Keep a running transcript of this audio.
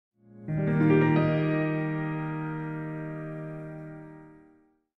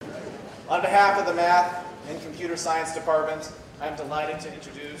On behalf of the Math and Computer Science Department, I'm delighted to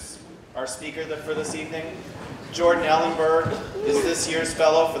introduce our speaker for this evening. Jordan Ellenberg is this year's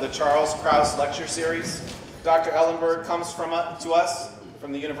fellow for the Charles Krause Lecture Series. Dr. Ellenberg comes to us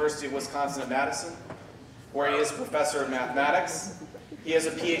from the University of Wisconsin at Madison, where he is professor of mathematics. He has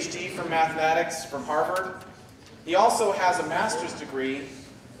a PhD from mathematics from Harvard. He also has a master's degree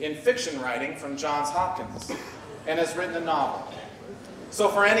in fiction writing from Johns Hopkins and has written a novel. So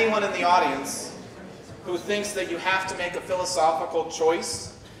for anyone in the audience who thinks that you have to make a philosophical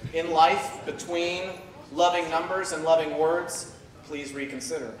choice in life between loving numbers and loving words, please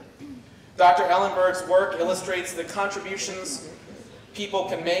reconsider. Dr. Ellenberg's work illustrates the contributions people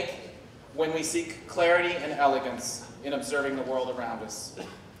can make when we seek clarity and elegance in observing the world around us.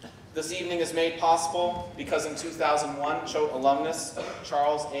 This evening is made possible because in 2001, Choate alumnus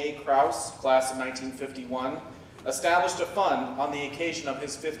Charles A. Krause, class of 1951, established a fund on the occasion of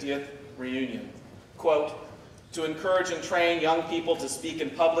his 50th reunion. Quote, to encourage and train young people to speak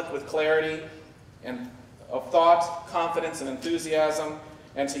in public with clarity and of thought, confidence, and enthusiasm,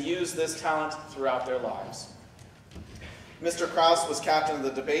 and to use this talent throughout their lives. Mr. Krause was captain of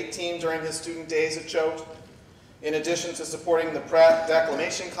the debate team during his student days at Choate. In addition to supporting the Pratt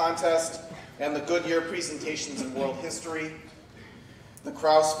Declamation Contest and the Goodyear presentations in world history, the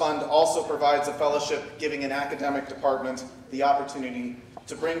Krause Fund also provides a fellowship giving an academic department the opportunity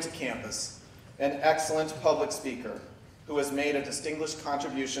to bring to campus an excellent public speaker who has made a distinguished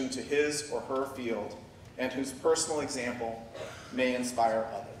contribution to his or her field and whose personal example may inspire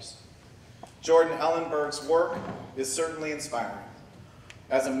others. Jordan Ellenberg's work is certainly inspiring.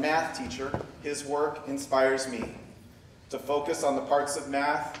 As a math teacher, his work inspires me to focus on the parts of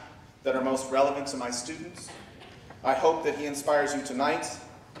math that are most relevant to my students. I hope that he inspires you tonight.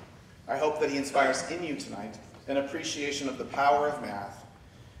 I hope that he inspires in you tonight an appreciation of the power of math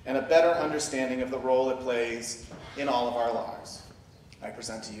and a better understanding of the role it plays in all of our lives. I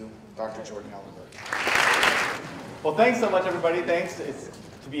present to you Dr. Jordan Ellenberg. Well, thanks so much, everybody. Thanks. It's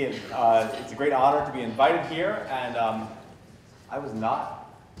a great honor to be invited here, and I was not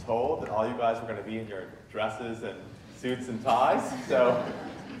told that all you guys were going to be in your dresses and suits and ties, so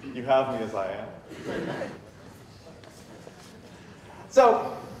you have me as I am.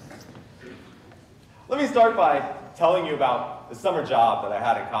 So, let me start by telling you about the summer job that I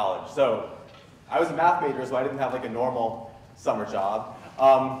had in college. So, I was a math major, so I didn't have like a normal summer job.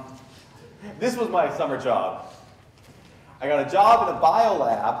 This was my summer job. I got a job in a bio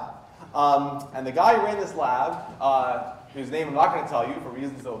lab, and the guy who ran this lab, whose name I'm not going to tell you for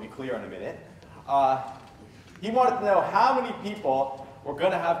reasons that will be clear in a minute, he wanted to know how many people were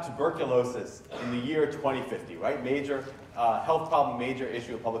going to have tuberculosis in the year 2050, right? Major health problem, major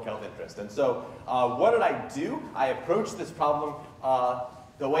issue of public health interest. And so what did I do? I approached this problem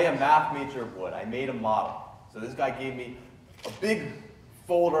the way a math major would. I made a model. So this guy gave me a big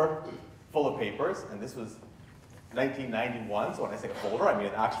folder full of papers, and this was 1991, so when I say a folder, I mean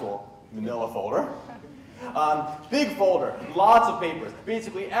an actual manila folder. Big folder, lots of papers,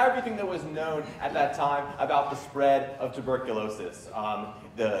 basically everything that was known at that time about the spread of tuberculosis.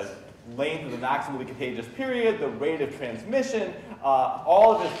 The length of the maximally contagious period, the rate of transmission,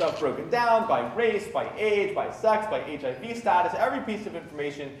 all of this stuff broken down by race, by age, by sex, by HIV status, every piece of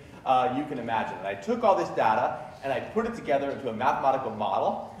information you can imagine. And I took all this data and I put it together into a mathematical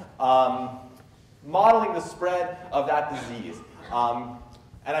model, modeling the spread of that disease.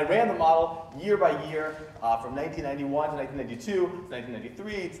 And I ran the model year by year from 1991 to 1992, to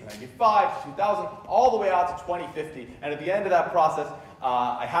 1993, to 1995, to 2000, all the way out to 2050. And at the end of that process,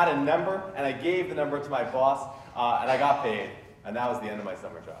 I had a number, and I gave the number to my boss, and I got paid. And that was the end of my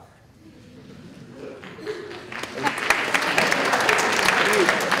summer job.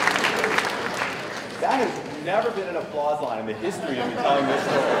 That has never been an applause line in the history of me telling this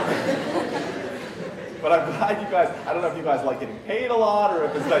story. But I'm glad you guys, I don't know if you guys like getting paid a lot or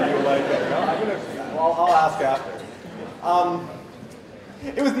if it's that you like it. No, I'll ask after.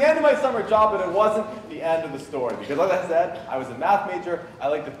 It was the end of my summer job, but it wasn't the end of the story. Because like I said, I was a math major, I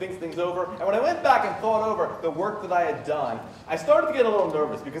like to think things over. And when I went back and thought over the work that I had done, I started to get a little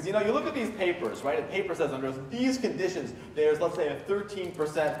nervous. Because you look at these papers, right? A paper says under these conditions, there's, let's say, a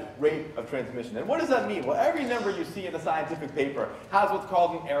 13% rate of transmission. And what does that mean? Well, every number you see in a scientific paper has what's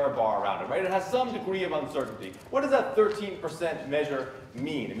called an error bar around it, right? It has some degree of uncertainty. What does that 13% measure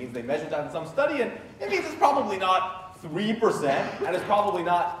mean? It means they measured that in some study, and it means it's probably not 3%, and it's probably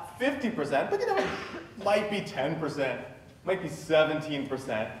not 50%, but it might be 10%, might be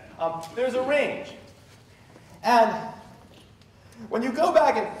 17%. There's a range. And when you go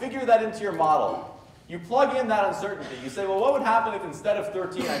back and figure that into your model, you plug in that uncertainty. You say, well, what would happen if instead of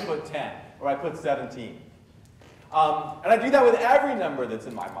 13 I put 10? or I put 17. And I do that with every number that's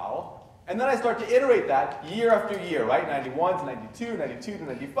in my model. And then I start to iterate that year after year, right? 91 to 92, 92 to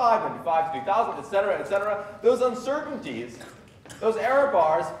 95, 95 to 2000, et cetera, et cetera. Those uncertainties, those error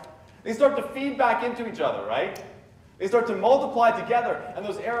bars, they start to feed back into each other, right? They start to multiply together, and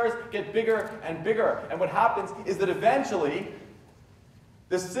those errors get bigger and bigger. And what happens is that eventually,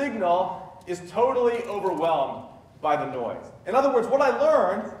 the signal is totally overwhelmed by the noise. In other words, what I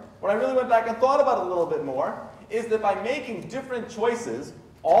learned, when I really went back and thought about it a little bit more, is that by making different choices,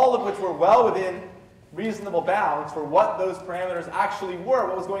 all of which were well within reasonable bounds for what those parameters actually were,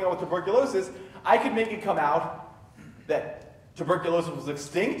 what was going on with tuberculosis, I could make it come out that tuberculosis was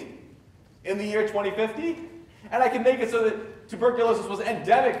extinct in the year 2050, and I could make it so that tuberculosis was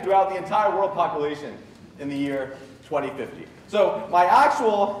endemic throughout the entire world population in the year 2050. So my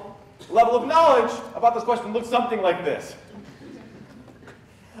actual level of knowledge about this question looks something like this.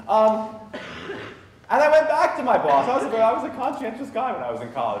 And I went back to my boss. I was a conscientious guy when I was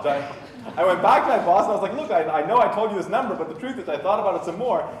in college. I went back to my boss and I was like, look, I know I told you this number, but the truth is I thought about it some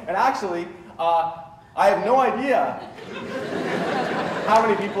more. And actually, I have no idea how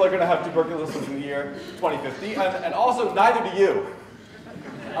many people are going to have tuberculosis in the year 2050. And also, neither do you.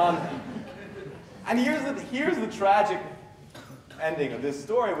 And here's the tragic ending of this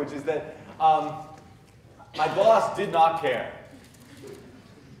story, which is that my boss did not care.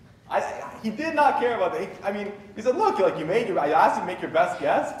 He did not care about it. I mean, he said, look, like I asked you to make your best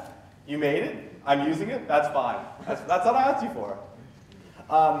guess. You made it. I'm using it. That's fine. That's what I asked you for.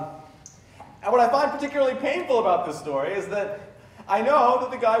 And what I find particularly painful about this story is that I know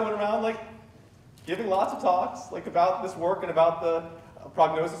that the guy went around like giving lots of talks like about this work and about the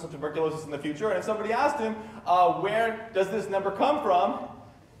prognosis of tuberculosis in the future. And if somebody asked him, where does this number come from?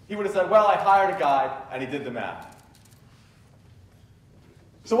 He would have said, well, I hired a guy and he did the math.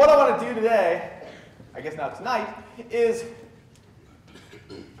 So what I want to do today, I guess now tonight, is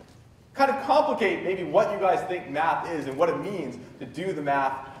kind of complicate maybe what you guys think math is and what it means to do the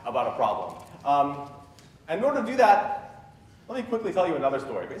math about a problem. And in order to do that, let me quickly tell you another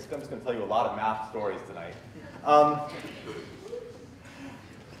story. Basically, I'm just going to tell you a lot of math stories tonight.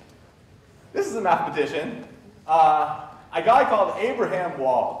 This is a mathematician, a guy called Abraham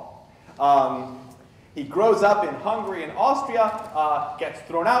Wald. He grows up in Hungary and Austria, gets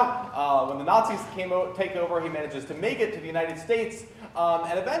thrown out. When the Nazis take over, he manages to make it to the United States.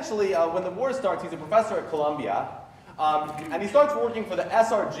 And eventually, when the war starts, he's a professor at Columbia. And he starts working for the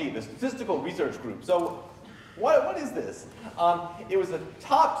SRG, the Statistical Research Group. So what is this? It was a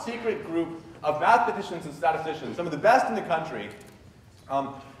top secret group of mathematicians and statisticians, some of the best in the country,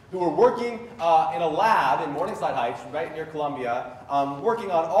 who were working in a lab in Morningside Heights, right near Columbia,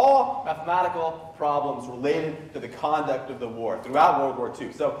 working on all mathematical problems related to the conduct of the war throughout World War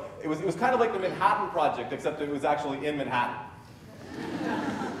II. So it was kind of like the Manhattan Project, except it was actually in Manhattan.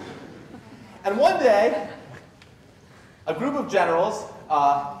 And one day, a group of generals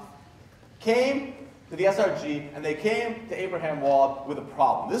came to the SRG, and they came to Abraham Wald with a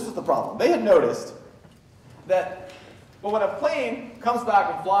problem. This was the problem. They had noticed that when a plane comes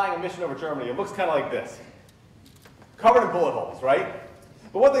back from flying a mission over Germany, it looks kind of like this, covered in bullet holes, right?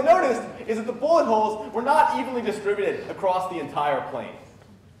 But what they noticed is that the bullet holes were not evenly distributed across the entire plane.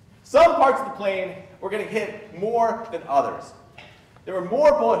 Some parts of the plane were getting hit more than others. There were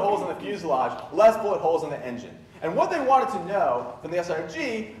more bullet holes in the fuselage, less bullet holes in the engine. And what they wanted to know from the SRG,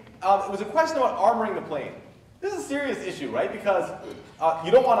 it was a question about armoring the plane. This is a serious issue, right? Because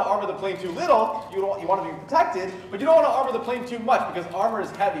you don't want to armor the plane too little, you want to be protected, but you don't want to armor the plane too much because armor is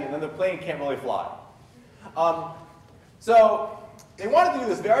heavy and then the plane can't really fly. So they wanted to do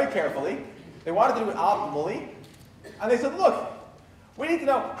this very carefully, they wanted to do it optimally, and they said, look, we need to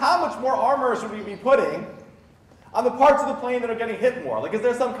know how much more armor should we be putting on the parts of the plane that are getting hit more. Like, is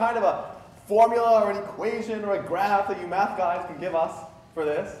there some kind of a formula or an equation or a graph that you math guys can give us for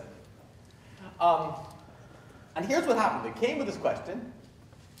this? And here's what happened. They came with this question,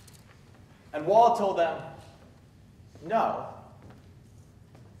 and Wald told them, no,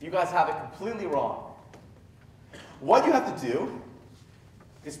 you guys have it completely wrong. What you have to do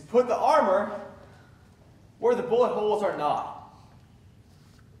is put the armor where the bullet holes are not.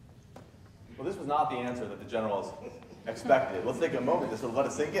 Well, this was not the answer that the generals expected. Let's take a moment to sort of let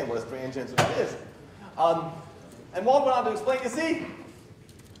it sink in what a strange answer it is. And Wald went on to explain, you see,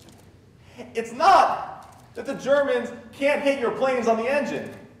 it's not that the Germans can't hit your planes on the engine.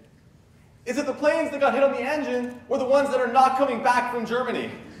 It's that the planes that got hit on the engine were the ones that are not coming back from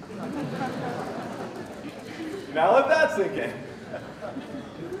Germany. Now let that sink in.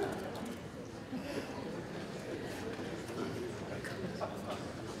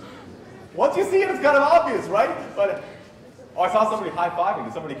 Once you see it, it's kind of obvious, right? But, oh, I saw somebody high-fiving.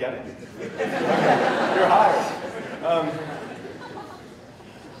 Did somebody get it? Okay, you're hired.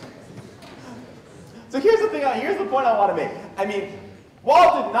 So here's the point I want to make. I mean,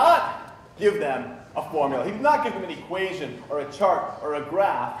 Walt did not give them a formula. He did not give them an equation or a chart or a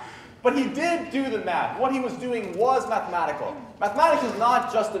graph, but he did do the math. What he was doing was mathematical. Mathematics is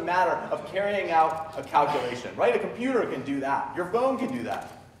not just a matter of carrying out a calculation, right? A computer can do that. Your phone can do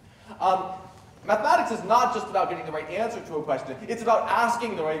that. Mathematics is not just about getting the right answer to a question. It's about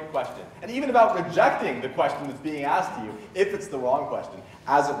asking the right question, and even about rejecting the question that's being asked to you if it's the wrong question,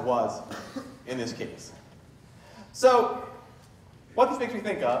 as it was in this case. So, what this makes me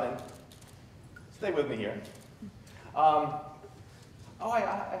think of, and stay with me here. Oh, I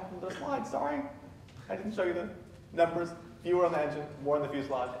have the slide, sorry. I didn't show you the numbers. Fewer on the engine, more on the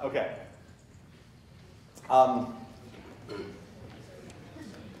fuselage. Okay.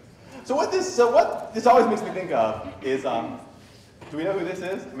 So what this always makes me think of is, do we know who this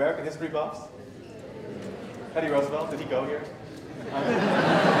is? American history buffs? Teddy Roosevelt, did he go here? I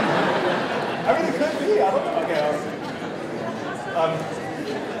mean, it could be, I don't know. Okay,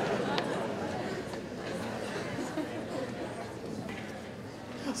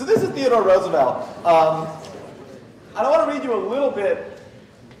 so this is Theodore Roosevelt. And I want to read you a little bit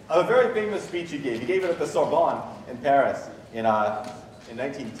of a very famous speech he gave. He gave it at the Sorbonne in Paris in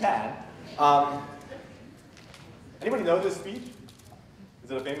 1910. Anybody know this speech?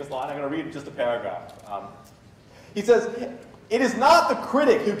 Is it a famous line? I'm going to read just a paragraph. He says, "It is not the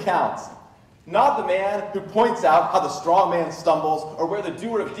critic who counts, not the man who points out how the strong man stumbles or where the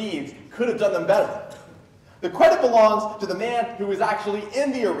doer of deeds could have done them better. The credit belongs to the man who is actually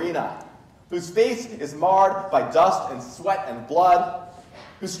in the arena, whose face is marred by dust and sweat and blood,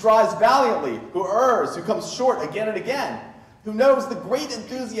 who strives valiantly, who errs, who comes short again and again, who knows the great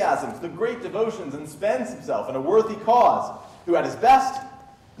enthusiasms, the great devotions, and spends himself in a worthy cause, who at his best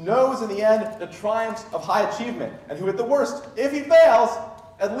knows in the end the triumphs of high achievement, and who at the worst, if he fails,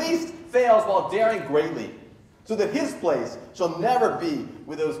 at least fails while daring greatly, so that his place shall never be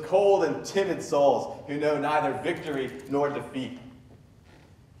with those cold and timid souls who know neither victory nor defeat."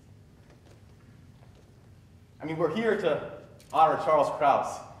 I mean, we're here to honor Charles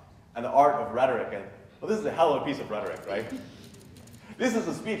Kraus and the art of rhetoric, and well, this is a hell of a piece of rhetoric, right? This is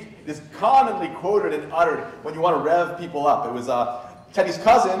a speech that's commonly quoted and uttered when you want to rev people up. It was Teddy's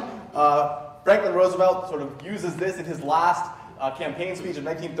cousin, Franklin Roosevelt, sort of uses this in his last campaign speech in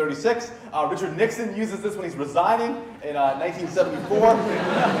 1936. Richard Nixon uses this when he's resigning in 1974.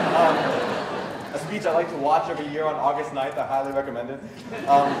 A speech I like to watch every year on August 9th. I highly recommend it.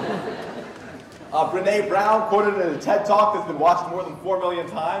 Brene Brown quoted it in a TED Talk that's been watched more than 4 million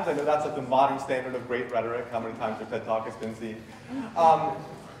times. I know that's like the modern standard of great rhetoric, how many times your TED Talk has been seen.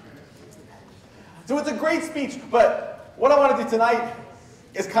 So it's a great speech, but what I want to do tonight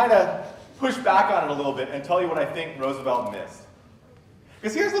is kind of push back on it a little bit and tell you what I think Roosevelt missed.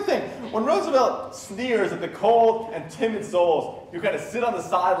 Because here's the thing, when Roosevelt sneers at the cold and timid souls who kind of sit on the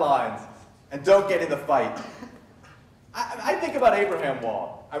sidelines and don't get in the fight, I think about Abraham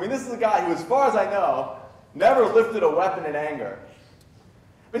Wald. I mean, this is a guy who, as far as I know, never lifted a weapon in anger.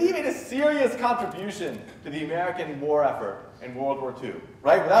 But he made a serious contribution to the American war effort in World War II,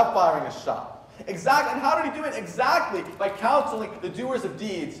 right? Without firing a shot. Exactly, and how did he do it? Exactly by counseling the doers of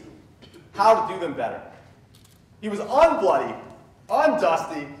deeds how to do them better. He was unbloody,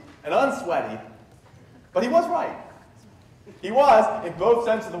 undusty, and unsweaty, but he was right. He was, in both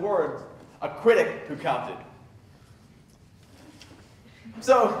senses of the word, a critic who counted.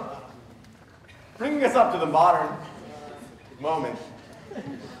 So, bringing us up to the modern moment.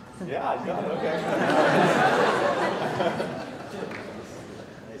 Yeah, I got it, okay.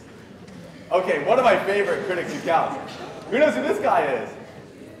 Okay, one of my favorite critics who counts. Who knows who this guy is?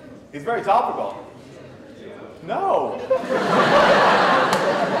 He's very topical. No.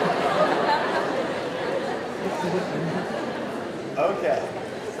 Okay.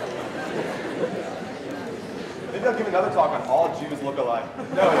 Maybe I'll give another talk on all Jews look alike.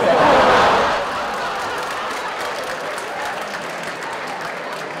 No, it's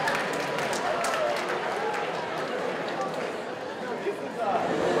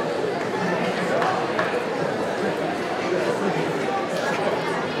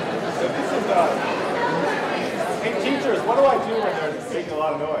hey teachers, what do I do when they're making a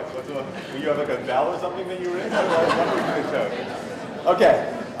lot of noise? Do you have like a bell or something that you ring? Okay.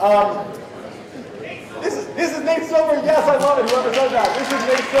 This is Nate Silver. Yes, I love it. Whoever said that. This is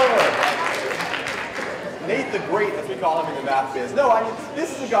Nate Silver. Nate the Great, as we call him in the math biz. No, I mean,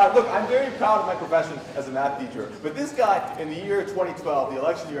 this is a guy, look, I'm very proud of my profession as a math teacher, but this guy in the year 2012, the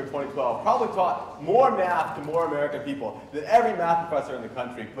election year of 2012, probably taught more math to more American people than every math professor in the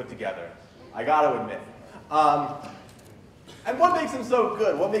country put together. I gotta admit. And what makes him so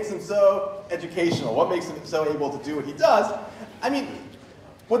good? What makes him so educational? What makes him so able to do what he does? I mean,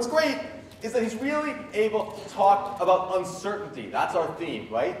 what's great is that he's really able to talk about uncertainty. That's our theme,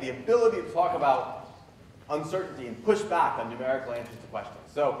 right? The ability to talk about uncertainty and push back on numerical answers to questions.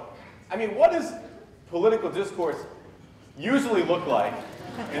 So, I mean, what does political discourse usually look like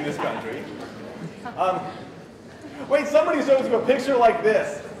in this country? Wait, somebody shows you a picture like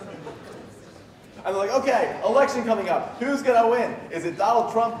this. And they're like, okay, election coming up. Who's going to win? Is it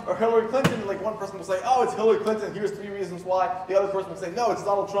Donald Trump or Hillary Clinton? And like one person will say, oh, it's Hillary Clinton. Here's 3 reasons why. The other person will say, no, it's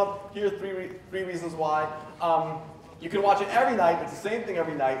Donald Trump. Here's three reasons why. You can watch it every night. It's the same thing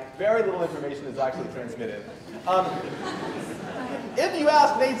every night. Very little information is actually transmitted. If you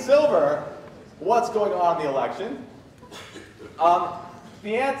ask Nate Silver what's going on in the election,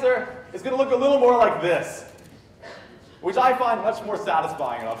 the answer is going to look a little more like this, which I find much more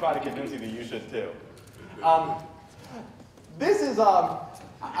satisfying, and I'll try to convince you that you should too. This is,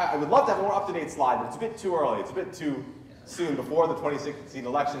 I would love to have a more up-to-date slide, but it's a bit too early. It's a bit too soon before the 2016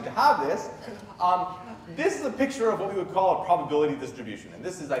 election to have this. This is a picture of what we would call a probability distribution. And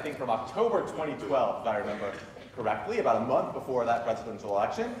this is, I think, from October 2012, if I remember correctly, about a month before that presidential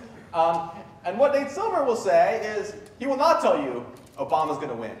election. And what Nate Silver will say is, he will not tell you Obama's going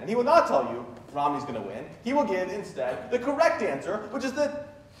to win. And he will not tell you Romney's going to win. He will give, instead, the correct answer, which is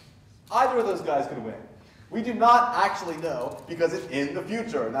that either of those guys could win. We do not actually know because it's in the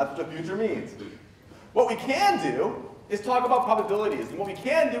future, and that's what the future means. What we can do is talk about probabilities. And what we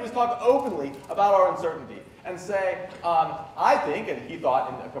can do is talk openly about our uncertainty and say, I think, and he thought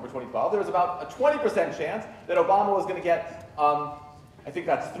in October 2012, there was about a 20% chance that Obama was going to get, I think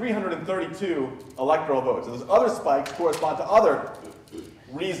that's 332 electoral votes. And those other spikes correspond to other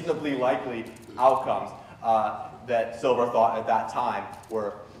reasonably likely outcomes that Silver thought at that time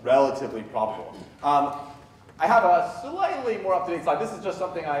were relatively probable. I have a slightly more up-to-date slide. This is just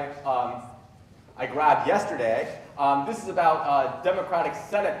something I grabbed yesterday. This is about Democratic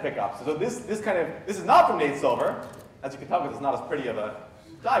Senate pickups. So this is not from Nate Silver, as you can tell because it's not as pretty of a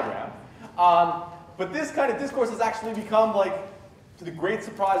diagram. But this kind of discourse has actually become, like, to the great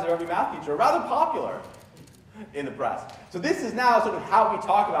surprise of every math teacher, rather popular in the press. So this is now sort of how we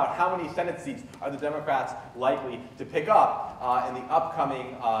talk about how many Senate seats are the Democrats likely to pick up in the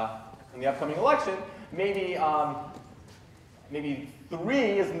upcoming election. Maybe 3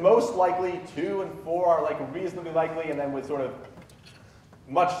 is most likely, 2 and 4 are like reasonably likely, and then with sort of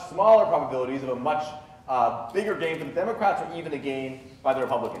much smaller probabilities of a much bigger gain for the Democrats or even a gain by the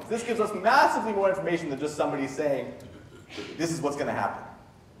Republicans. This gives us massively more information than just somebody saying, this is what's going to happen.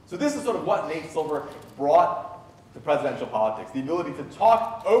 So this is sort of what Nate Silver brought to presidential politics, the ability to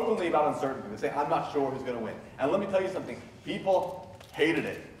talk openly about uncertainty, to say, I'm not sure who's going to win. And let me tell you something, people hated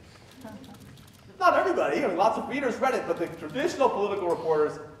it. Not everybody, I mean, lots of readers read it, but the traditional political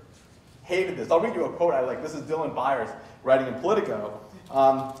reporters hated this. I'll read you a quote I like. This is Dylan Byers writing in Politico.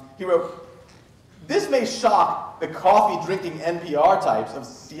 He wrote, "This may shock the coffee-drinking NPR types of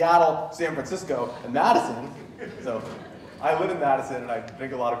Seattle, San Francisco, and Madison." So I live in Madison, and I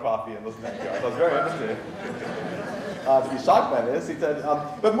drink a lot of coffee and listen to NPR, so I was very interested to be shocked by this. He said,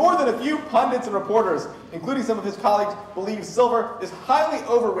 but more than a few pundits and reporters, including some of his colleagues, believe Silver is highly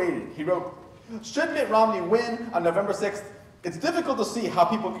overrated. He wrote, should Mitt Romney win on November 6th, it's difficult to see how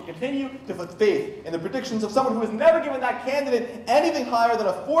people can continue to put faith in the predictions of someone who has never given that candidate anything higher than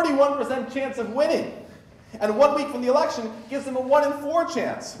a 41% chance of winning. And 1 week from the election gives him a 1 in 4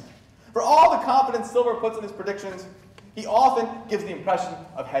 chance. For all the confidence Silver puts in his predictions, he often gives the impression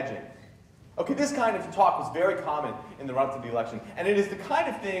of hedging. Okay, this kind of talk was very common in the run-up to the election, and it is the kind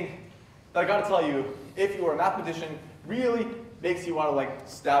of thing that I gotta tell you, if you were a mathematician, really makes you want to, like,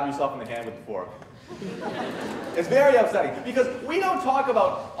 stab yourself in the hand with the fork. It's very upsetting, because we don't talk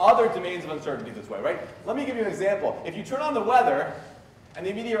about other domains of uncertainty this way, right? Let me give you an example. If you turn on the weather, and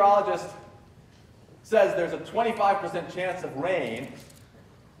the meteorologist says there's a 25% chance of rain,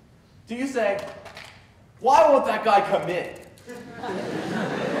 do you say, why won't that guy come in?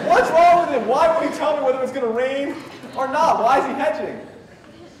 What's wrong with him? Why won't he tell me whether it's going to rain or not? Why is he hedging?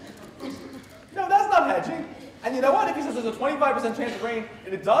 No, that's not hedging. And you know what? If he says there's a 25% chance of rain,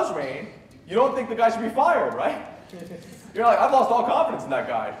 and it does rain, you don't think the guy should be fired, right? You're like, I've lost all confidence in that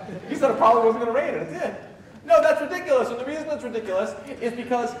guy. He said it probably wasn't going to rain, and it did. No, that's ridiculous. And the reason that's ridiculous is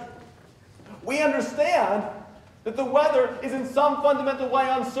because we understand that the weather is in some fundamental way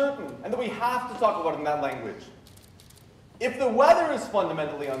uncertain, and that we have to talk about it in that language. If the weather is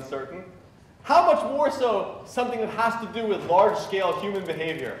fundamentally uncertain, how much more so something that has to do with large-scale human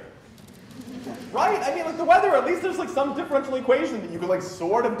behavior? Right? I mean, like the weather, at least there's like some differential equation that you could like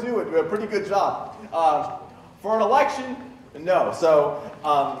sort of do a pretty good job. For an election, no. So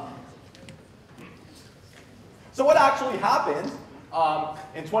what actually happened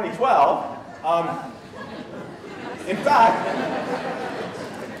in 2012, in fact,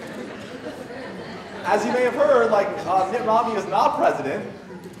 as you may have heard, like Mitt Romney is not president.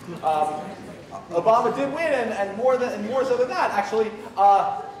 Obama did win, and more so than that, actually,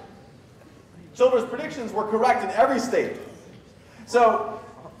 Silver's predictions were correct in every state. So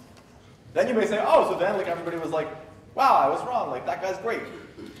then you may say, oh, so then like everybody was like, wow, I was wrong, like that guy's great.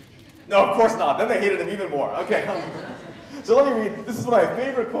 No, of course not. Then they hated him even more. Okay. So let me read. This is one of my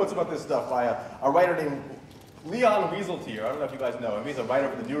favorite quotes about this stuff by a writer named Leon Wieseltier. I don't know if you guys know him. He's a writer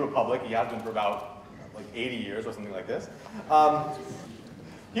for the New Republic. He has been for about like 80 years or something like this.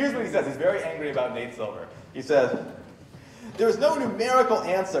 Here's what he says. He's very angry about Nate Silver. He says, there is no numerical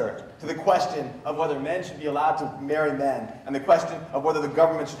answer to the question of whether men should be allowed to marry men, and the question of whether the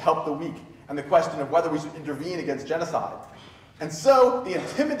government should help the weak, and the question of whether we should intervene against genocide. And so, the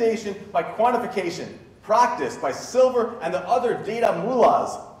intimidation by quantification practiced by Silver and the other data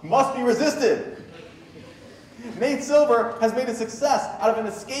mullahs must be resisted. Nate Silver has made a success out of an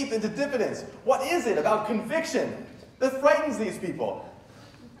escape into diffidence. What is it about conviction that frightens these people?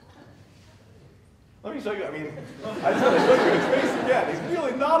 Let me show you, I mean, I just want to show you his face again. He's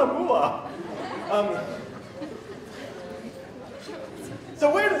really not a mullah.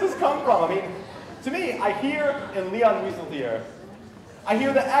 So where does this come from? I mean, to me, I hear in Leon Wieseltier, I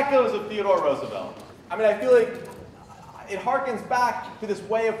hear the echoes of Theodore Roosevelt. I mean, I feel like it harkens back to this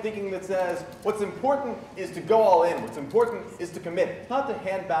way of thinking that says, what's important is to go all in. What's important is to commit. Not to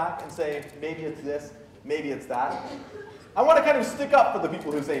hand back and say, maybe it's this, maybe it's that. I want to kind of stick up for the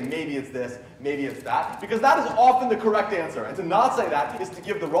people who say, maybe it's this, maybe it's that, because that is often the correct answer. And to not say that is to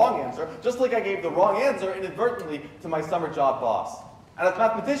give the wrong answer, just like I gave the wrong answer inadvertently to my summer job boss. And as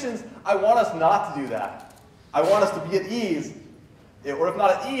mathematicians, I want us not to do that. I want us to be at ease, or if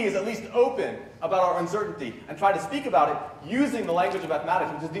not at ease, at least open about our uncertainty, and try to speak about it using the language of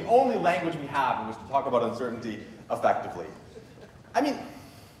mathematics, which is the only language we have in which to talk about uncertainty effectively. I mean,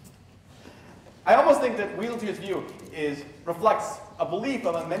 I almost think that Wieseltier's view reflects a belief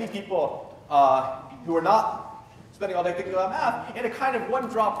among many people who are not spending all day thinking about math in a kind of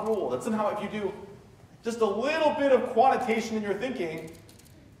one-drop rule, that somehow if you do just a little bit of quantitation in your thinking,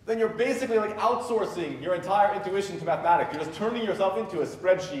 then you're basically like outsourcing your entire intuition to mathematics. You're just turning yourself into a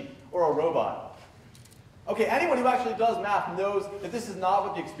spreadsheet or a robot. Okay, anyone who actually does math knows that this is not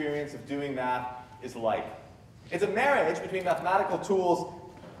what the experience of doing math is like. It's a marriage between mathematical tools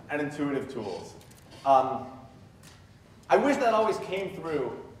and intuitive tools. I wish that always came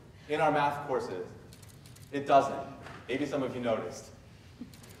through in our math courses. It doesn't. Maybe some of you noticed.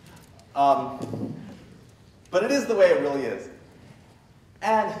 But it is the way it really is.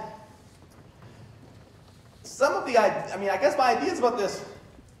 And some of the, I mean, I guess my ideas about this,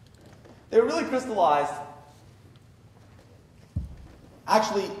 they were really crystallized,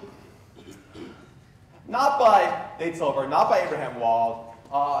 actually, not by Nate Silver, not by Abraham Wald,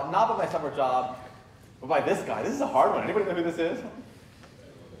 not by my summer job, but by this guy. This is a hard one. Anybody know who this is?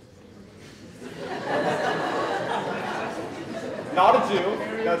 Not a Jew.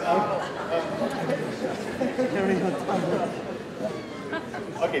 No,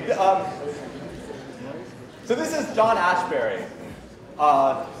 okay. So this is John Ashbery,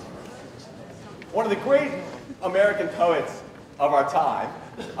 one of the great American poets of our time.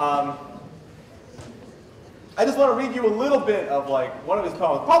 I just want to read you a little bit of like one of his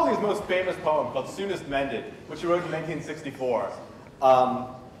poems, probably his most famous poem called Soonest Mended, which he wrote in 1964.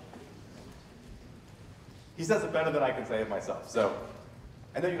 He says it better than I can say it myself. So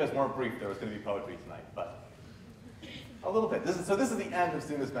I know you guys weren't briefed there was going to be poetry tonight, but a little bit. So this is the end of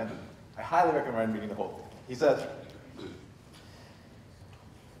Soonest Mended. I highly recommend reading the whole thing. He says,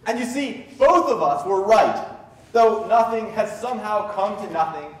 and you see, both of us were right, though nothing has somehow come to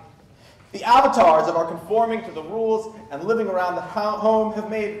nothing. The avatars of our conforming to the rules and living around the home have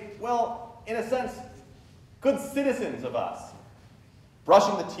made, well, in a sense, good citizens of us.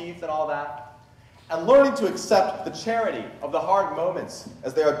 Brushing the teeth and all that, and learning to accept the charity of the hard moments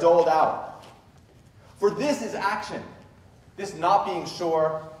as they are doled out. For this is action, this not being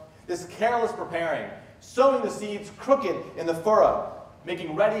sure, this careless preparing, sowing the seeds crooked in the furrow,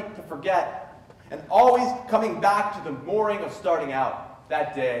 making ready to forget, and always coming back to the mooring of starting out,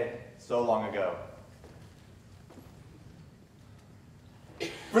 that day so long ago.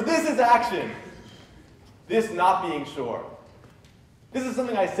 For this is action. This not being sure. This is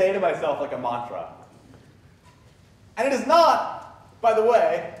something I say to myself like a mantra. And it is not, by the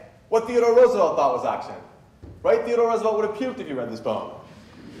way, what Theodore Roosevelt thought was action. Right? Theodore Roosevelt would have puked if you read this poem.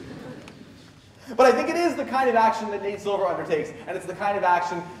 But I think it is the kind of action that Nate Silver undertakes, and it's the kind of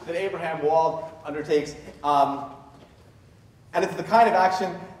action that Abraham Wald undertakes, and it's the kind of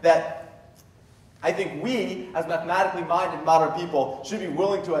action that I think we, as mathematically minded modern people, should be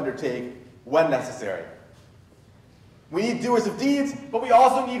willing to undertake when necessary. We need doers of deeds, but we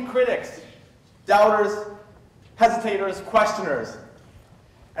also need critics, doubters, hesitators, questioners.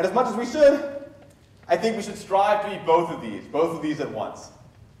 And as much as we should, I think we should strive to be both of these at once.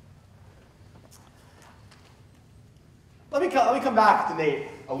 Let me come back to Nate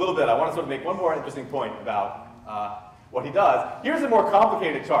a little bit. I want to sort of make one more interesting point about what he does. Here's a more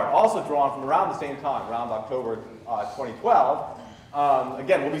complicated chart, also drawn from around the same time, around October 2012.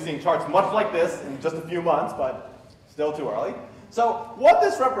 Again, we'll be seeing charts much like this in just a few months, but still too early. So what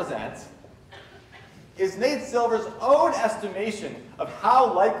this represents is Nate Silver's own estimation of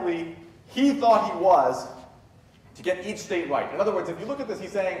how likely he thought he was to get each state right. In other words, if you look at this,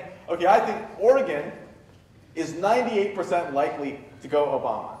 he's saying, okay, I think Oregon is 98% likely to go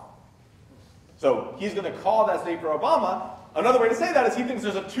Obama. So he's going to call that state for Obama. Another way to say that is he thinks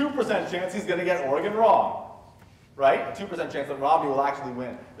there's a 2% chance he's going to get Oregon wrong. Right? A 2% chance that Romney will actually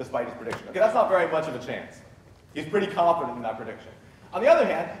win, despite his prediction. Okay, that's not very much of a chance. He's pretty confident in that prediction. On the other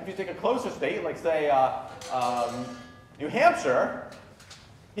hand, if you take a closer state, like say New Hampshire,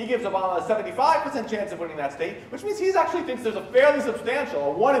 he gives Obama a 75% chance of winning that state, which means he actually thinks there's a fairly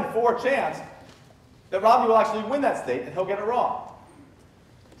substantial, a 1 in 4 chance that Romney will actually win that state and he'll get it wrong.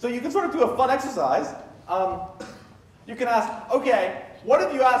 So you can sort of do a fun exercise. You can ask, okay, what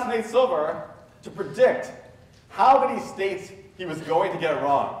if you asked Nate Silver to predict how many states he was going to get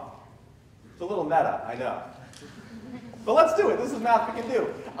wrong? It's a little meta, I know. But let's do it. This is math we can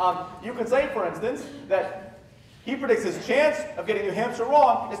do. You could say, for instance, that he predicts his chance of getting New Hampshire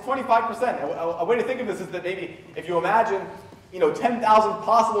wrong is 25%. A way to think of this is that maybe if you imagine 10,000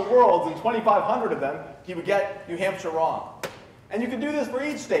 possible worlds and 2,500 of them, he would get New Hampshire wrong. And you can do this for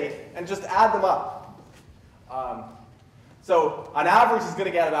each state and just add them up. So on average, he's going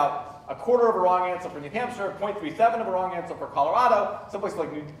to get about a quarter of a wrong answer for New Hampshire, 0.37 of a wrong answer for Colorado, someplace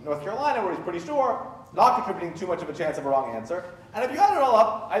like North Carolina where he's pretty sure, not contributing too much of a chance of a wrong answer. And if you add it all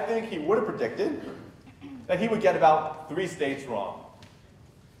up, I think he would have predicted that he would get about 3 states wrong.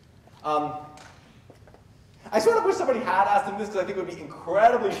 I sort of wish somebody had asked him this because I think it would be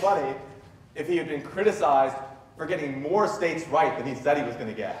incredibly funny if he had been criticized for getting more states right than he said he was going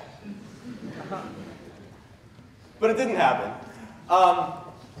to get. But it didn't happen.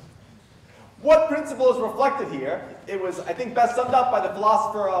 What principle is reflected here? It was, I think, best summed up by the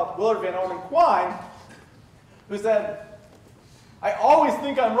philosopher Willard Van Orman Quine, who said, I always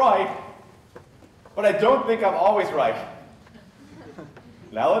think I'm right, but I don't think I'm always right.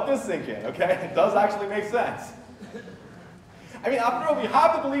 Now let this sink in, okay? It does actually make sense. I mean, after all, we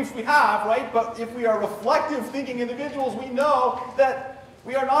have the beliefs we have, right? But if we are reflective thinking individuals, we know that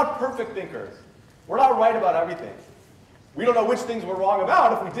we are not perfect thinkers. We're not right about everything. We don't know which things we're wrong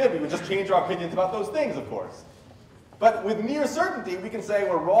about. If we did, we would just change our opinions about those things, of course. But with near certainty, we can say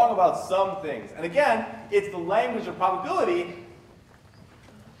we're wrong about some things. And again, it's the language of probability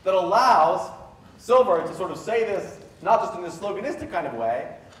that allows Silver to sort of say this, not just in this sloganistic kind of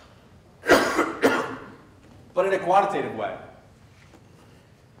way, but in a quantitative way.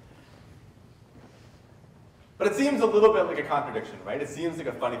 But it seems a little bit like a contradiction, right? It seems like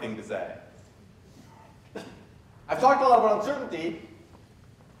a funny thing to say. I've talked a lot about uncertainty.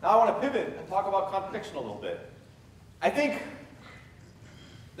 Now I want to pivot and talk about contradiction a little bit. I think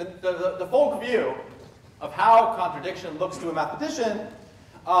the folk view of how contradiction looks to a mathematician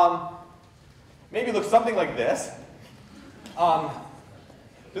maybe looks something like this. So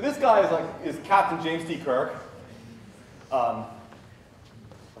this guy is Captain James T. Kirk of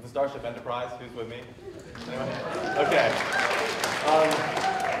the Starship Enterprise. Who's with me? Anyone? Okay.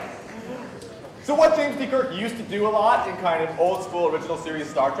 So what James T. Kirk used to do a lot in kind of old school original series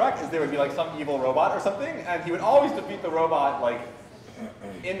Star Trek is there would be like some evil robot or something, and he would always defeat the robot like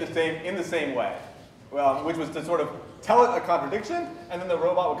in the same way, which was to sort of tell it a contradiction, and then the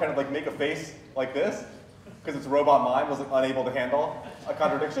robot would kind of like make a face like this, because its robot mind was like, unable to handle a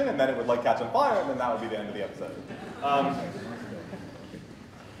contradiction, and then it would like catch on fire, and then that would be the end of the episode.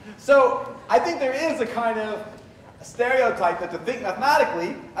 So I think there is a kind of stereotype that to think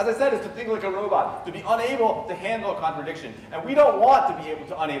mathematically, as I said, is to think like a robot, to be unable to handle a contradiction. And we don't want to be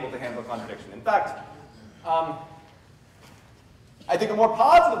unable to handle a contradiction. In fact, I think a more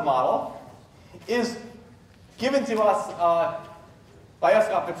positive model is given to us by S.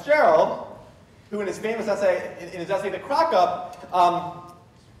 Scott Fitzgerald, who in his famous essay, in his essay, The Crack-Up,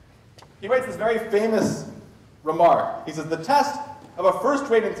 he writes this very famous remark. He says, the test of a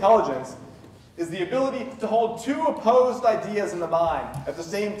first-rate intelligence is the ability to hold two opposed ideas in the mind at the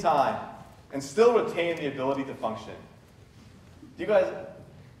same time and still retain the ability to function. Do you guys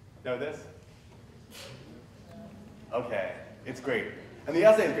know this? Okay, it's great. And the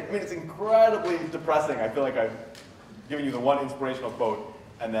essay is great. I mean, it's incredibly depressing. I feel like I've given you the one inspirational quote,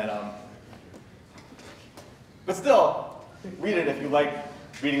 and then, but still, read it if you like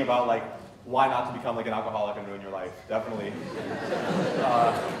reading about, like, why not to become like an alcoholic and ruin your life. Definitely.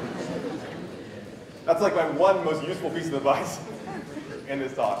 That's like my one most useful piece of advice in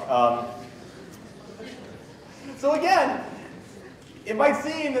this talk. So again, it might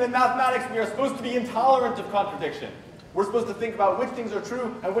seem that in mathematics we are supposed to be intolerant of contradiction. We're supposed to think about which things are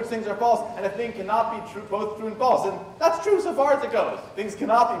true and which things are false, and a thing cannot be true, both true and false. And that's true so far as it goes. Things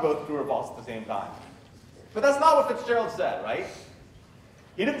cannot be both true or false at the same time. But that's not what Fitzgerald said, right?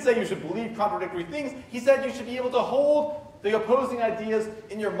 He didn't say you should believe contradictory things. He said you should be able to hold the opposing ideas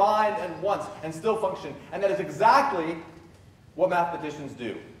in your mind at once and still function. And that is exactly what mathematicians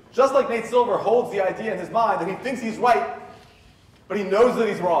do. Just like Nate Silver holds the idea in his mind that he thinks he's right, but he knows that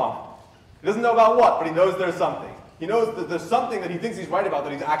he's wrong. He doesn't know about what, but he knows there's something. He knows that there's something that he thinks he's right about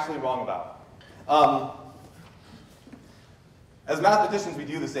that he's actually wrong about. As mathematicians, we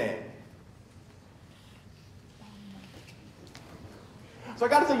do the same. So I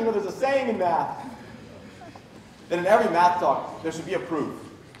got to say, there's a saying in math that in every math talk, there should be a proof.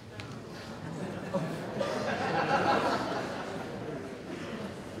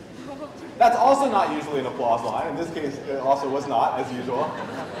 That's also not usually an applause line. In this case, it also was not, as usual.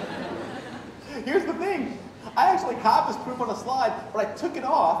 Here's the thing. I actually have this proof on a slide, but I took it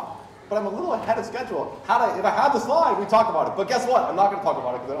off, but I'm a little ahead of schedule. If I had the slide, we'd talk about it. But guess what? I'm not going to talk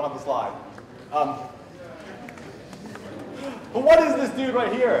about it because I don't have the slide. But what is this dude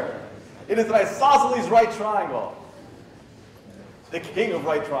right here? It is an isosceles right triangle. The king of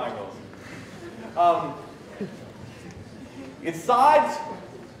right triangles. Its sides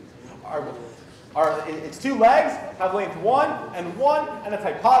its two legs have length 1 and its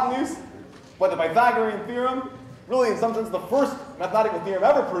hypotenuse, by the Pythagorean theorem, really in some sense the first mathematical theorem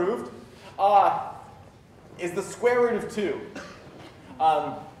ever proved, is the square root of 2.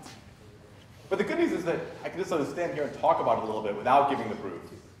 But the good news is that I can just sort of stand here and talk about it a little bit without giving the proof.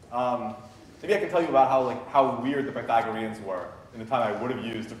 Maybe I can tell you about how weird the Pythagoreans were in the time I would have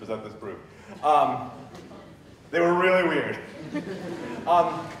used to present this proof. They were really weird.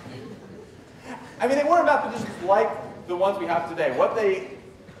 I mean, they weren't mathematicians like the ones we have today.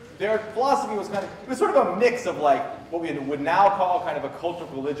 Their philosophy was it was sort of a mix of like what we would now call kind of a cult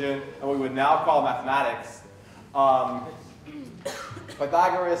of religion and what we would now call mathematics.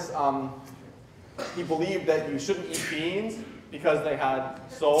 Pythagoras, he believed that you shouldn't eat beans because they had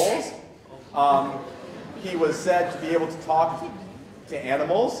souls. He was said to be able to talk to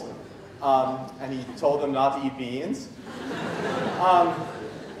animals, and he told them not to eat beans.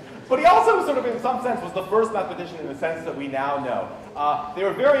 But he also sort of, in some sense, was the first mathematician in the sense that we now know. They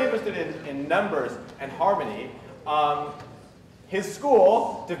were very interested in numbers and harmony. His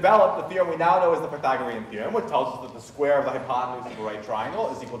school developed the theorem we now know as the Pythagorean theorem, which tells us that the square of the hypotenuse of a right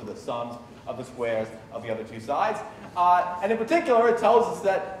triangle is equal to the sums of the squares of the other two sides. And in particular, it tells us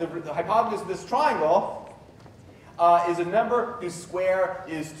that the hypotenuse of this triangle is a number whose square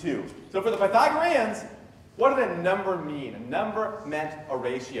is 2. So for the Pythagoreans, what did a number mean? A number meant a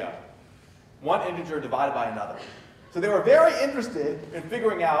ratio. One integer divided by another. So they were very interested in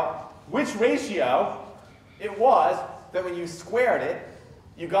figuring out which ratio it was that when you squared it,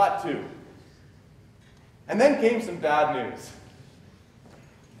 you got 2. And then came some bad news.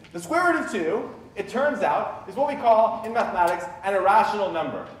 The square root of 2, it turns out, is what we call in mathematics an irrational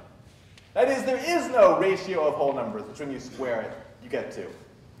number. That is, there is no ratio of whole numbers, which when you square it, you get 2.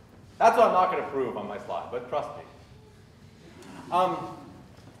 That's what I'm not going to prove on my slide, but trust me.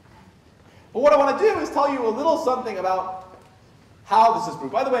 But what I want to do is tell you a little something about how this is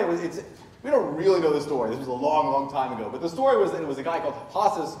proved. By the way, we don't really know the story. This was a long, long time ago. But the story was that it was a guy called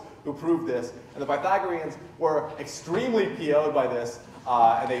Hippasus who proved this, and the Pythagoreans were extremely PO'd by this,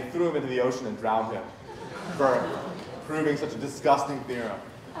 and they threw him into the ocean and drowned him for proving such a disgusting theorem.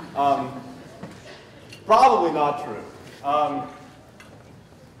 Probably not true.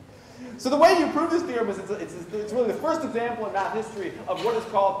 So the way you prove this theorem is it's really the first example in math history of what is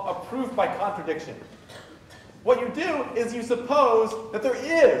called a proof by contradiction. What you do is you suppose that there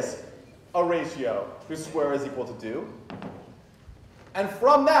is a ratio whose square is equal to 2. And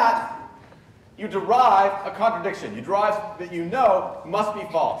from that, you derive a contradiction. You derive that you know must be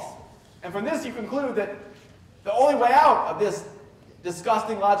false. And from this, you conclude that the only way out of this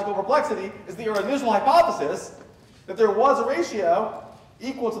disgusting logical perplexity is that your initial hypothesis, that there was a ratio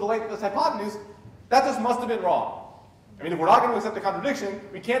equal to the length of this hypotenuse, that just must have been wrong. I mean, if we're not going to accept a contradiction,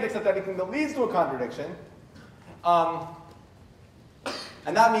 we can't accept anything that leads to a contradiction. And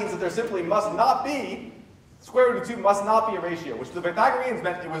that means that there simply must not be, square root of 2 must not be a ratio, which the Pythagoreans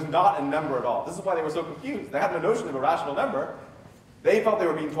meant it was not a number at all. This is why they were so confused. They had no notion of a rational number. They felt they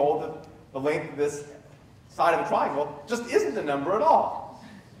were being told that the length of this side of a triangle just isn't a number at all.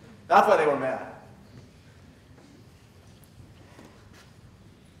 That's why they were mad.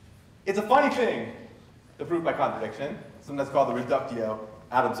 It's a funny thing, the proof by contradiction, sometimes called the reductio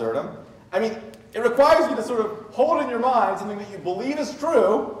ad absurdum. I mean, it requires you to sort of hold in your mind something that you believe is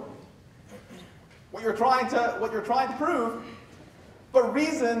true, what you're trying to prove, but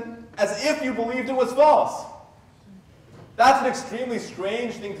reason as if you believed it was false. That's an extremely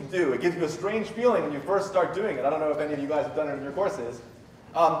strange thing to do. It gives you a strange feeling when you first start doing it. I don't know if any of you guys have done it in your courses.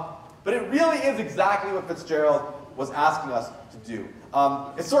 But it really is exactly what Fitzgerald was asking us to do.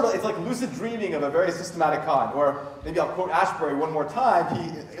 It's like lucid dreaming of a very systematic kind. Or maybe I'll quote Ashbery one more time.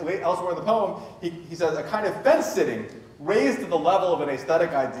 Elsewhere in the poem, he says, a kind of fence-sitting raised to the level of an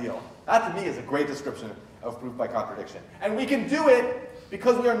aesthetic ideal. That to me is a great description of proof by contradiction. And we can do it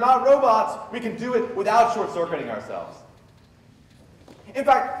because we are not robots. We can do it without short-circuiting ourselves. In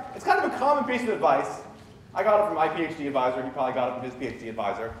fact, it's kind of a common piece of advice. I got it from my PhD advisor. He probably got it from his PhD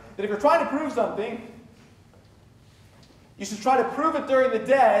advisor. That if you're trying to prove something, you should try to prove it during the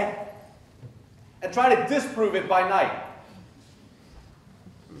day and try to disprove it by night.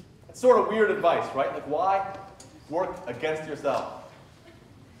 It's sort of weird advice, right? Like, why work against yourself?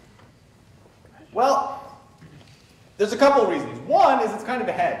 Well, there's a couple of reasons. One is it's kind of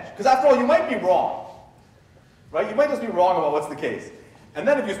a hedge. Because after all, you might be wrong. Right? You might just be wrong about what's the case. And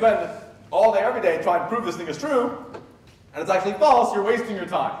then if you spend all day, every day trying to prove this thing is true, and it's actually false, you're wasting your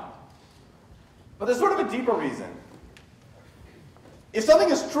time. But there's sort of a deeper reason. If something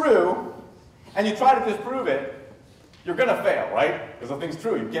is true, and you try to disprove it, you're going to fail, right? Because if thing's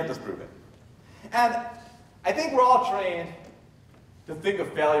true, you can't disprove it. And I think we're all trained to think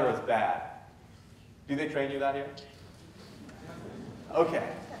of failure as bad. Do they train you that here? Okay.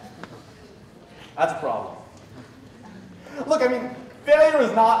 That's a problem. Look, I mean, failure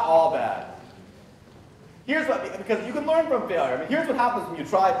is not all bad. Here's what, because you can learn from failure. I mean, here's what happens when you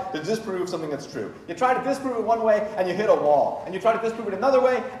try to disprove something that's true. You try to disprove it one way, and you hit a wall. And you try to disprove it another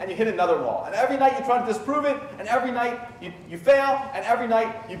way, and you hit another wall. And every night you try to disprove it, and every night you fail, and every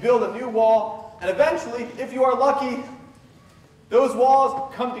night you build a new wall. And eventually, if you are lucky, those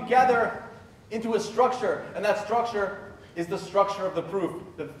walls come together into a structure, and that structure is the structure of the proof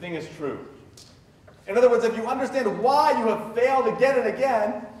that the thing is true. In other words, if you understand why you have failed again and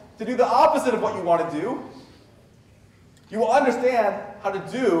again to do the opposite of what you want to do, you will understand how to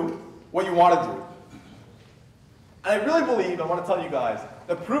do what you want to do. And I really believe, I want to tell you guys,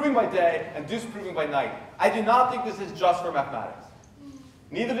 that proving by day and disproving by night, I do not think this is just for mathematics.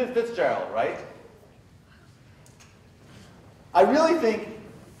 Neither did Fitzgerald, right? I really think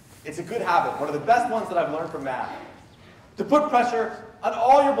it's a good habit, one of the best ones that I've learned from math, to put pressure on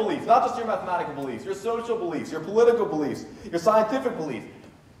all your beliefs, not just your mathematical beliefs, your social beliefs, your political beliefs, your scientific beliefs.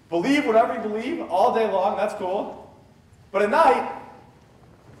 Believe whatever you believe all day long, that's cool. But at night,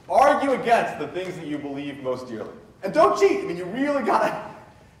 argue against the things that you believe most dearly. And don't cheat. I mean, you really gotta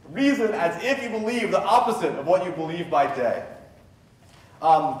reason as if you believe the opposite of what you believe by day.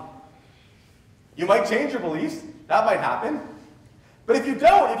 You might change your beliefs. That might happen. But if you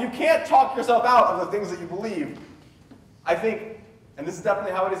don't, if you can't talk yourself out of the things that you believe, I think, and this is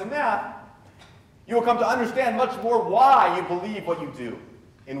definitely how it is in math, you will come to understand much more why you believe what you do.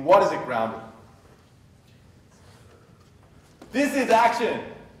 In what is it grounded? This is action.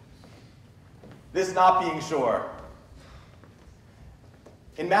 This not being sure.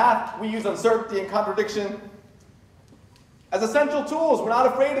 In math, we use uncertainty and contradiction as essential tools. We're not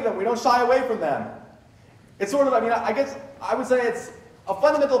afraid of them. We don't shy away from them. It's sort of, I guess I would say it's a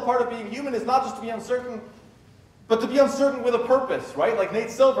fundamental part of being human is not just to be uncertain, but to be uncertain with a purpose, right? Like Nate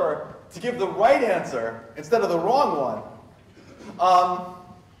Silver, to give the right answer instead of the wrong one.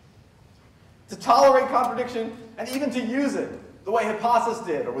 To tolerate contradiction and even to use it the way Hippasus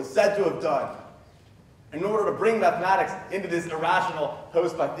did or was said to have done in order to bring mathematics into this irrational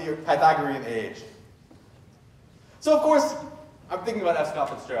post-Pythagorean age. So of course, I'm thinking about F. Scott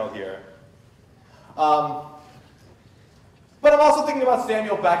Fitzgerald here. But I'm also thinking about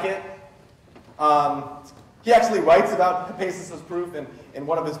Samuel Beckett. He actually writes about hypasis proof in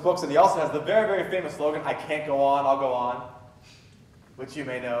one of his books, and he also has the very, very famous slogan, "I can't go on, I'll go on," which you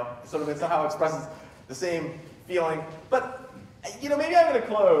may know. It somehow expresses the same feeling. But, maybe I'm going to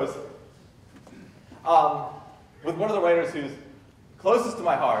close with one of the writers who's closest to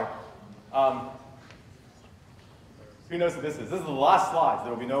my heart. Who knows who this is? This is the last slide.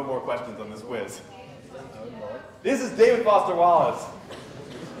 There will be no more questions on this quiz. This is David Foster Wallace.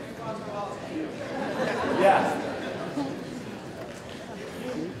 Yes.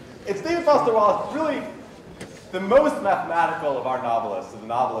 It's David Foster Wallace, really the most mathematical of our novelists, of the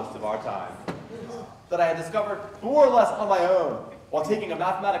novelists of our time, that I had discovered more or less on my own while taking a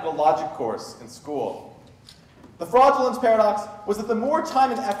mathematical logic course in school. The fraudulence paradox was that the more time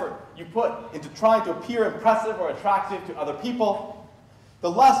and effort you put into trying to appear impressive or attractive to other people,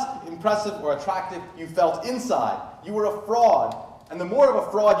 the less impressive or attractive you felt inside. You were a fraud, and the more of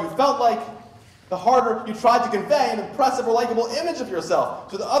a fraud you felt like, the harder you tried to convey an impressive or likable image of yourself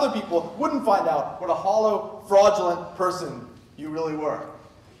so that other people wouldn't find out what a hollow, fraudulent person you really were.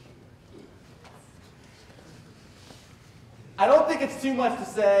 I don't think it's too much to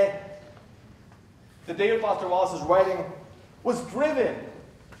say that David Foster Wallace's writing was driven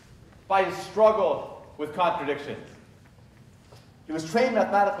by his struggle with contradictions. He was trained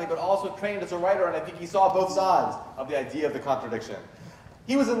mathematically, but also trained as a writer, and I think he saw both sides of the idea of the contradiction.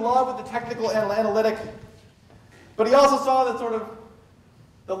 He was in love with the technical and analytic, but he also saw that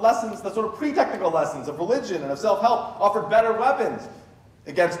the lessons, the sort of pre-technical lessons of religion and of self-help offered better weapons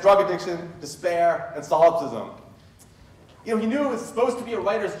against drug addiction, despair, and solipsism. He knew it was supposed to be a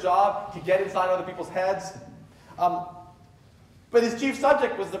writer's job to get inside other people's heads, but his chief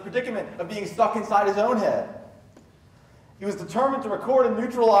subject was the predicament of being stuck inside his own head. He was determined to record and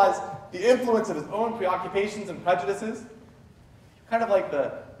neutralize the influence of his own preoccupations and prejudices, kind of like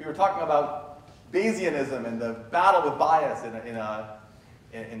we were talking about Bayesianism and the battle with bias in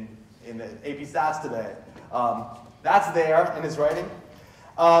the AP Stats today. That's there in his writing.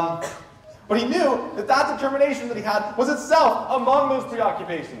 But he knew that determination that he had was itself among those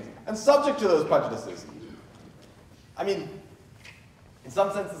preoccupations and subject to those prejudices. I mean, in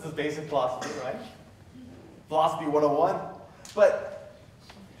some sense, this is basic philosophy, right? Philosophy 101. But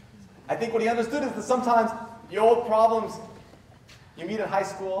I think what he understood is that sometimes the old problems you meet in high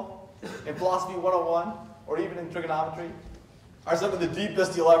school, in Philosophy 101, or even in trigonometry, are some of the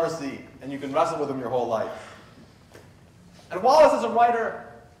deepest you'll ever see, and you can wrestle with them your whole life. And Wallace, as a writer,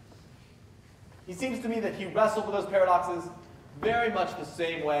 he seems to me that he wrestled with those paradoxes very much the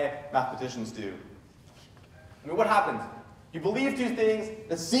same way mathematicians do. I mean, what happens? You believe two things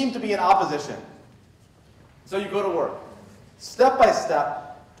that seem to be in opposition. So you go to work, step by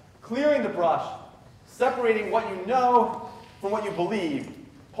step, clearing the brush, separating what you know from what you believe,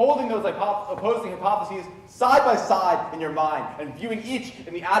 holding those opposing hypotheses side by side in your mind, and viewing each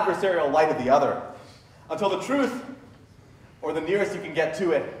in the adversarial light of the other, until the truth, or the nearest you can get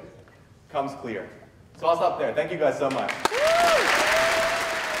to it, comes clear. So I'll stop there. Thank you guys so much.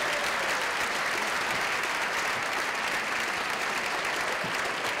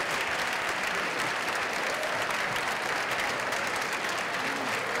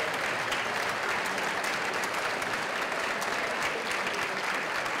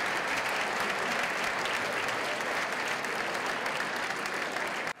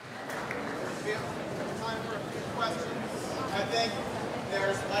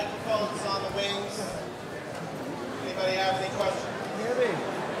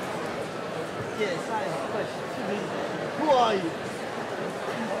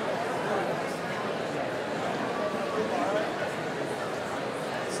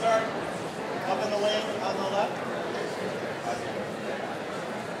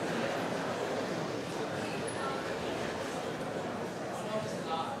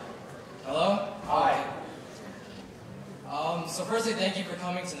 So firstly, thank you for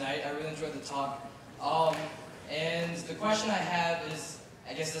coming tonight. I really enjoyed the talk. And the question I have is,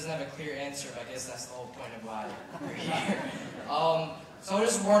 I guess it doesn't have a clear answer, but I guess that's the whole point of why we're here. So I'm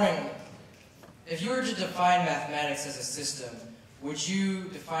just wondering, if you were to define mathematics as a system, would you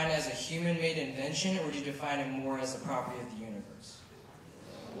define it as a human-made invention, or would you define it more as a property of the universe?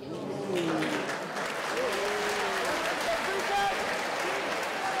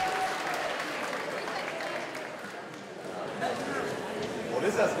 Well,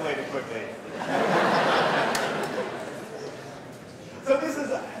 this escalated quickly. So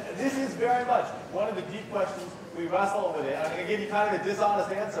this is very much one of the deep questions we wrestle with it. I'm going to give you kind of a dishonest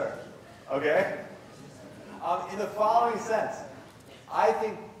answer, okay? In the following sense, I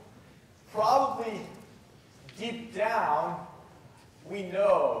think probably deep down we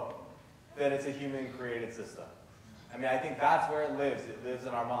know that it's a human-created system. I mean, I think that's where it lives. It lives in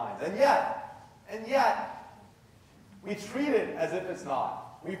our minds. And yet, we treat it as if it's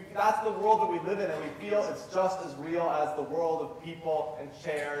not. That's the world that we live in, and we feel it's just as real as the world of people and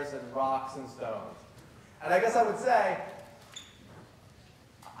chairs and rocks and stones. And I guess I would say,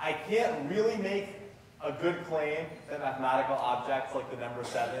 I can't really make a good claim that mathematical objects like the number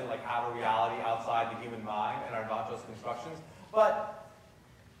 7 like have a reality outside the human mind and are not just constructions. But,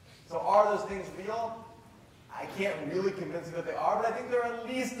 so are those things real? I can't really convince you that they are, but I think they're at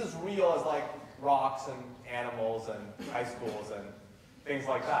least as real as like rocks and animals and high schools and things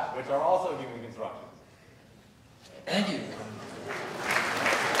like that, which are also human constructions. Thank you.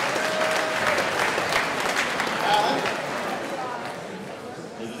 Alan?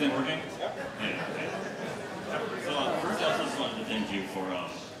 Is this thing working? Yep. Okay. So first, I also just wanted to thank you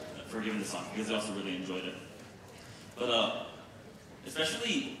for giving this talk because I also really enjoyed it. But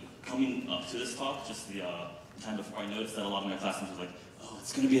especially coming up to this talk, just the time before, I noticed that a lot of my classmates were like, "Oh,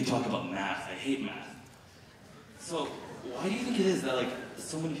 it's going to be a talk about math. I hate math." So why do you think it is that like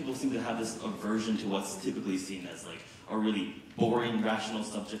so many people seem to have this aversion to what's typically seen as like a really boring, rational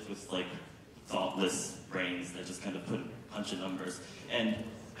subject with like thoughtless brains that just kind of punch in numbers? And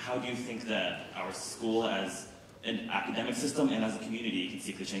how do you think that our school as an academic system and as a community can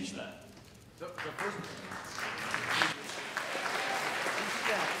seek to change that? So first,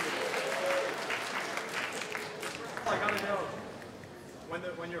 I gotta know,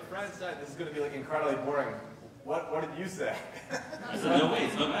 when your friend said this is gonna be like incredibly boring, what did you say? I said, no way,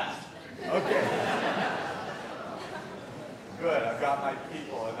 it's about math. Okay. Good, I've got my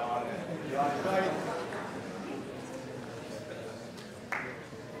people in the audience.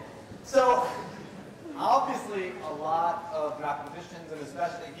 So, obviously, a lot of mathematicians, and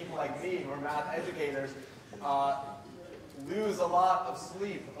especially people like me who are math educators, lose a lot of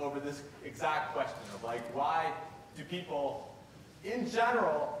sleep over this exact question of like, why do people, in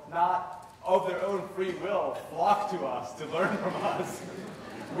general, not of their own free will, flock to us to learn from us?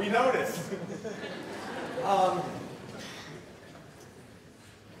 We notice.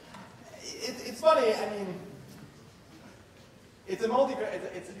 It's funny. I mean, it's a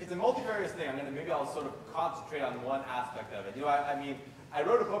multivarious thing. Maybe I'll sort of concentrate on one aspect of it. You know, I mean, I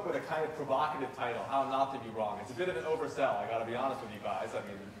wrote a book with a kind of provocative title, How Not to Be Wrong. It's a bit of an oversell, I gotta be honest with you guys. I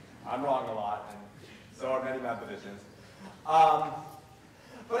mean, I'm wrong a lot, and so are many mathematicians.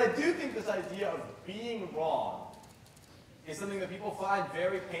 But I do think this idea of being wrong is something that people find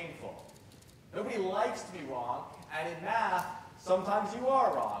very painful. Nobody likes to be wrong, and in math, sometimes you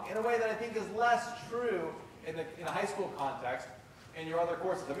are wrong, in a way that I think is less true in a high school context in your other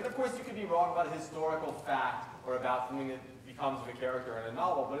courses. I mean, of course, you could be wrong about a historical fact or about something that becomes of a character in a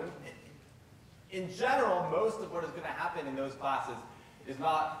novel, but in general, most of what is going to happen in those classes is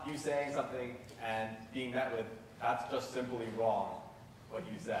not you saying something and being met with, that's just simply wrong, what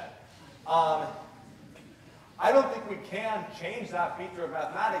you said. I don't think we can change that feature of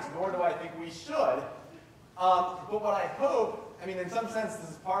mathematics, nor do I think we should. But what I hope, I mean, in some sense, this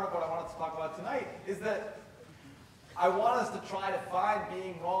is part of what I wanted to talk about tonight, is that I want us to try to find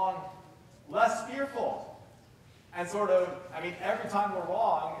being wrong less fearful. And sort of, I mean, every time we're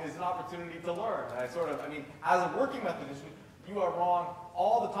wrong is an opportunity to learn. And as a working mathematician, you are wrong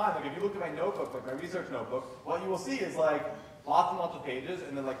all the time. Like, if you look at my notebook, like my research notebook, what you will see is like lots and lots of pages,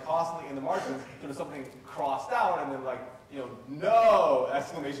 and then like constantly in the margins, there's something crossed out, and then like, you know, no,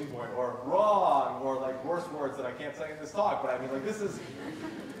 exclamation point, or wrong, or like worse words that I can't say in this talk. But I mean, like, this is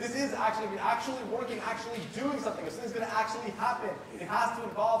actually, I mean, actually working, actually doing something. If something's going to actually happen, it has to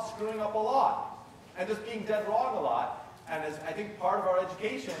involve screwing up a lot and just being dead wrong a lot. And as I think part of our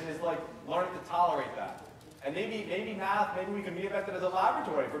education is like learning to tolerate that. And maybe math, maybe we can reinvent it as a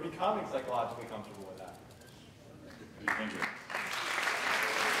laboratory for becoming psychologically comfortable with that. Thank you.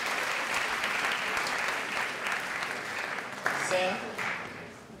 Sam?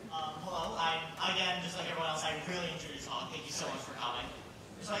 Hello. Again, just like everyone else, I really enjoyed your talk. Thank you so much for coming.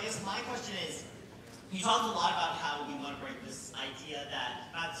 So I guess my question is, you talked a lot about how we want to break this idea that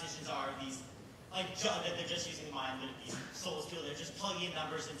mathematicians are these, like, that they're just using the mind, that these souls feel they're just plugging in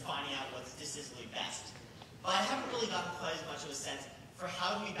numbers and finding out what's statistically best. But I haven't really gotten quite as much of a sense for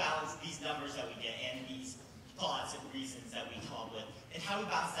how do we balance these numbers that we get and these thoughts and reasons that we come up with, and how do we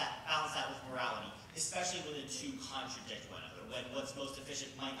balance that with morality, especially when the two contradict one another, when what's most efficient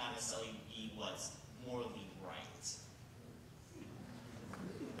might not necessarily be what's morally right.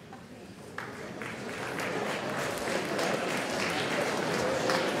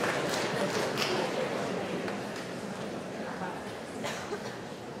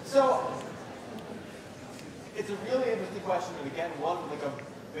 So, it's a really interesting question, and again, one like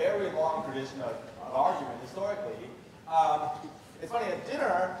very long tradition of argument historically. It's funny, at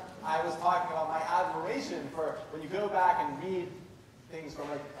dinner, I was talking about my admiration for when you go back and read things from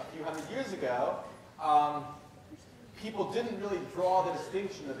like a few hundred years ago, people didn't really draw the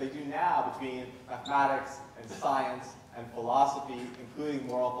distinction that they do now between mathematics and science and philosophy, including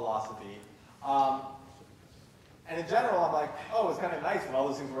moral philosophy. And in general, I'm like, oh, it's kind of nice when all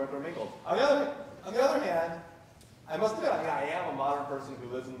those things were intermingled. On the other hand, I must admit, I am a modern person who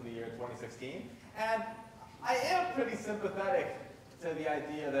lives in the year 2016, and I am pretty sympathetic to the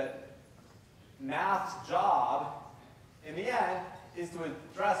idea that math's job, in the end, is to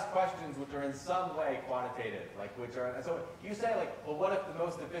address questions which are in some way quantitative, and so you say, well, what if the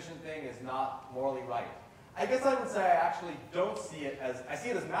most efficient thing is not morally right? I guess I would say I actually don't see it as, I see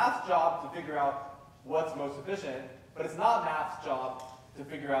it as math's job to figure out what's most efficient, but it's not math's job to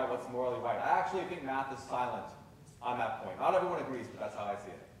figure out what's morally right. I actually think math is silent on that point. Not everyone agrees, but that's how I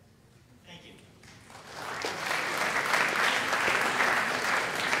see it. Thank you.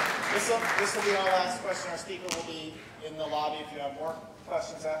 This will be our last question. Our speaker will be in the lobby if you have more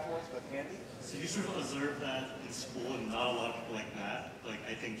questions afterwards, but Andy? So you sort of observe that in school and not a lot of people like math. Like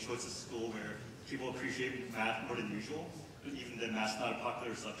I think Choate's a school where people appreciate math more than usual, but even then math's not a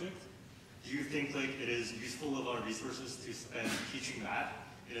popular subject. Do you think it is useful of our resources to spend teaching math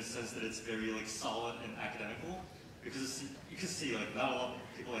in a sense that it's very solid and academical? Because you can see not a lot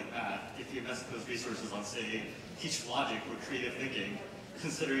of people like math, if you invest those resources on say teach logic or creative thinking,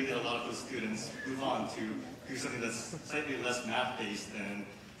 considering that a lot of those students move on to do something that's slightly less math-based than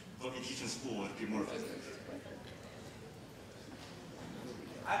what we teach in school would be more effective.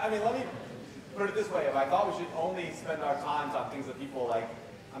 I mean, let me put it this way. If I thought we should only spend our times on things that people like,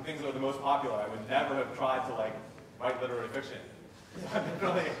 on things that are the most popular, I would never have tried to write literary fiction.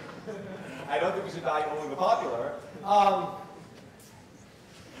 I don't think we should value only the popular.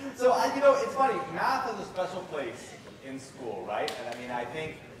 So, it's funny, math has a special place in school, right? And I mean, I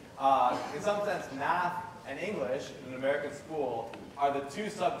think, in some sense, math and English in an American school are the two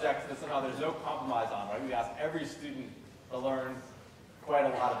subjects that somehow there's no compromise on, right? We ask every student to learn quite a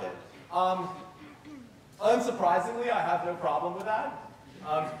lot of it. Unsurprisingly, I have no problem with that.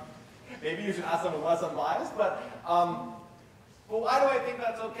 Maybe you should ask someone less unbiased, but why do I think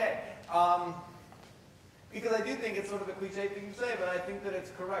that's okay? Because I do think it's sort of a cliche thing to say, but I think that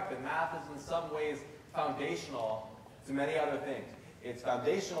it's correct, that math is in some ways foundational to many other things. It's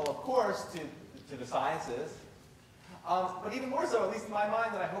foundational, of course, to the sciences, but even more so, at least in my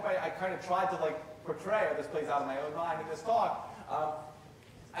mind, and I hope I kind of tried to portray, or this plays out in my own mind in this talk,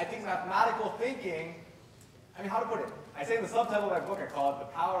 I think mathematical thinking, I mean, how to put it? I say in the subtitle of my book, I call it The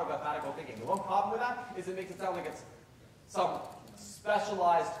Power of Mathematical Thinking. The one problem with that is it makes it sound like it's some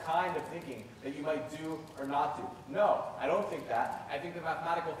specialized kind of thinking that you might do or not do. No, I don't think that. I think that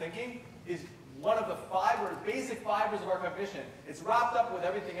mathematical thinking is one of the basic fibers of our cognition. It's wrapped up with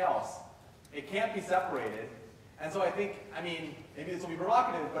everything else. It can't be separated. And so I think, I mean, maybe this will be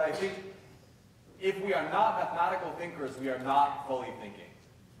provocative, but I think if we are not mathematical thinkers, we are not fully thinking.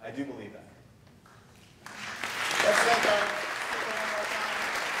 I do believe that. Let's thank our